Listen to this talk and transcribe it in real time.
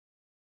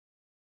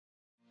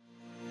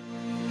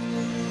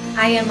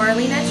I am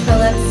Marlene Edge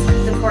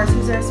Phillips, the Course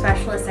Reserve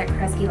Specialist at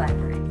Kresge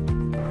Library.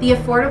 The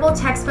Affordable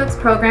Textbooks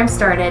program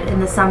started in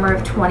the summer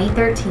of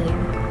 2013.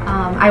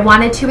 I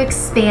wanted to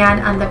expand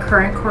on the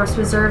current Course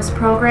Reserves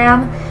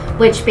program,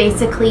 which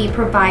basically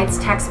provides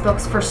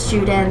textbooks for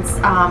students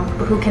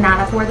who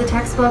cannot afford the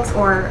textbooks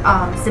or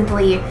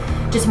simply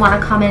just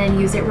want to come in and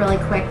use it really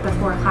quick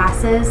before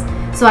classes.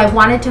 So I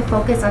wanted to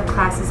focus on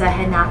classes that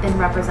had not been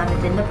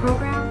represented in the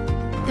program.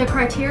 The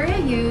criteria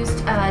used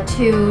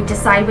to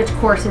decide which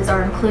courses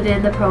are included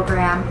in the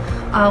program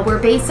were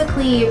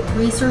basically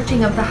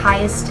researching of the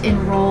highest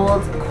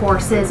enrolled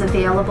courses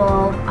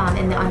available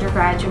in the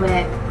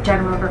undergraduate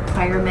general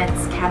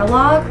requirements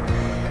catalog.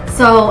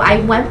 So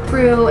I went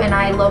through and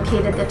I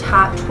located the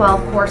top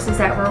 12 courses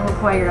that were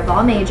required of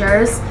all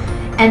majors,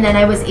 and then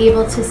I was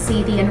able to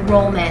see the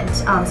enrollment,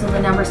 so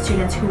the number of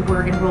students who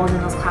were enrolled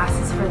in those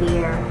classes for the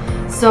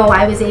year. So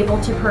I was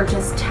able to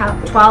purchase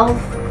 12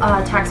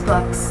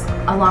 textbooks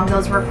along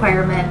those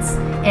requirements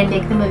and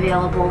make them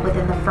available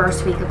within the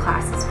first week of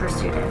classes for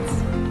students.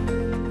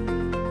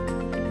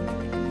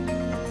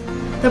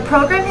 The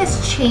program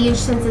has changed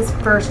since its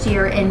first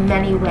year in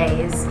many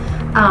ways.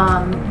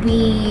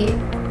 We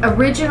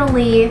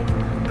originally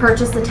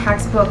purchased the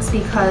textbooks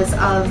because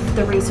of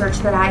the research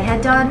that I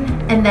had done,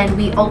 and then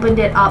we opened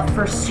it up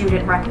for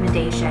student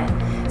recommendation.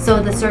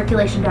 So the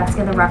circulation desk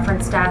and the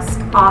reference desk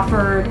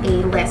offered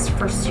a list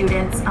for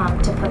students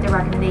to put their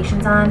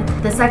recommendations on.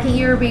 The second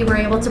year we were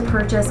able to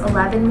purchase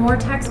 11 more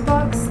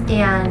textbooks,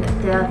 and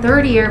the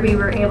third year we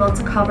were able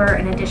to cover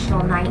an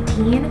additional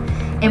 19,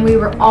 and we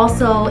were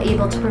also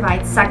able to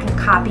provide second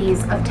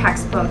copies of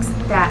textbooks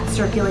that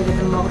circulated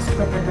the most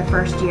within the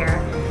first year.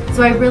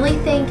 So I really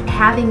think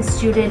having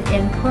student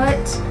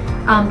input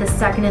the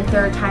second and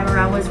third time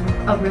around was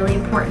a really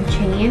important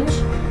change.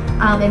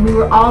 And we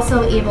were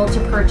also able to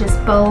purchase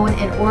bone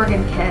and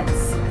organ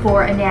kits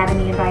for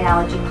anatomy and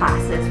biology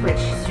classes, which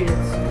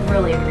students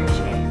really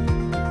appreciate.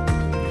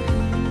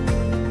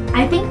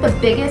 I think the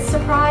biggest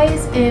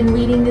surprise in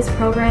leading this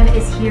program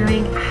is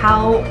hearing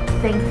how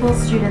thankful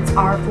students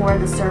are for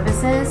the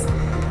services,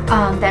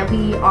 that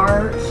we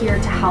are here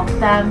to help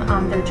them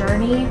on their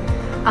journey.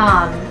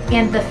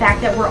 And the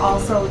fact that we're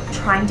also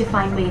trying to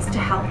find ways to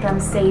help them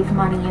save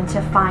money and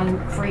to find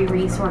free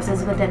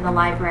resources within the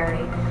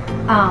library.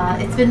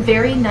 It's been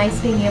very nice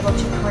being able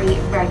to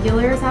create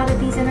regulars out of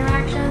these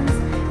interactions.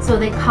 So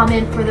they come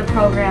in for the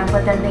program,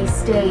 but then they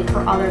stay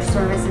for other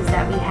services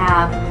that we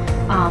have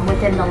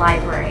within the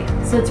library.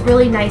 So it's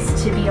really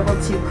nice to be able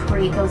to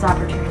create those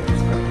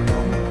opportunities for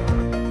people.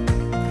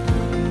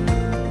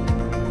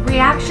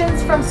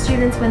 Reactions from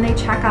students when they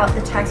check out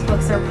the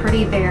textbooks are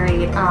pretty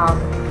varied.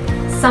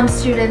 Some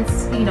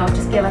students,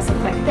 just give us a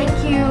quick thank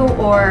you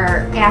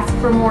or ask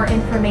for more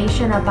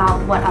information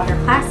about what other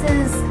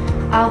classes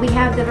we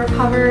have that are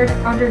covered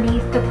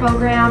underneath the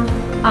program,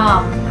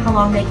 how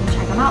long they can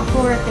check them out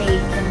for, if they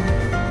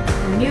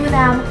can renew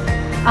them.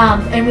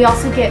 And we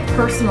also get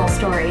personal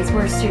stories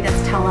where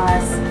students tell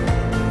us,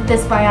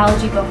 this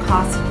biology book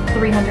cost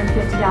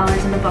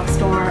 $350 in the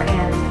bookstore,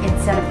 and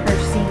instead of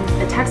purchasing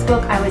the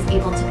textbook, I was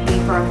able to pay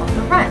for a month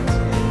of rent,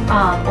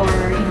 or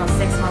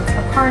 6 months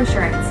of car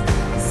insurance.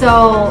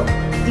 So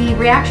the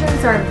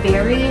reactions are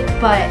varied,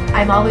 but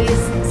I'm always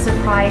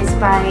surprised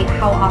by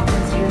how often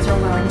students are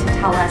willing to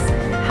tell us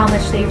how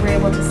much they were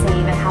able to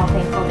save and how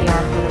thankful they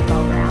are for the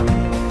program.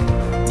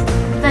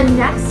 The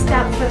next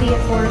step for the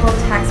Affordable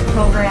Text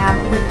program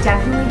would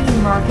definitely be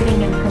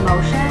marketing and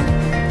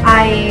promotion.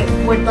 I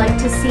would like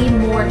to see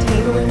more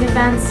tabling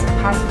events,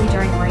 possibly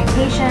during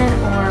orientation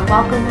or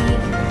welcome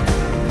week,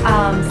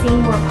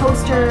 seeing more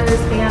posters,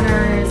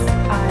 banners,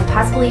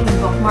 possibly even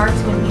bookmarks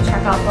when you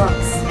check out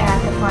books at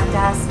the front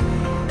desk.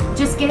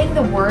 Just getting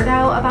the word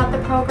out about the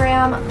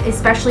program,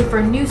 especially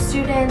for new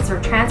students or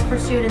transfer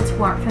students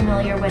who aren't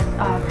familiar with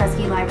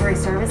Kresge Library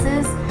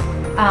Services.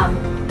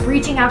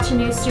 Reaching out to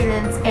new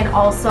students and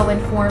also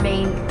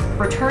informing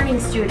returning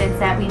students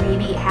that we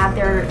maybe have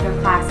their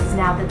classes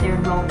now that they're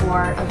enrolled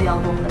or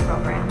available in the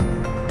program.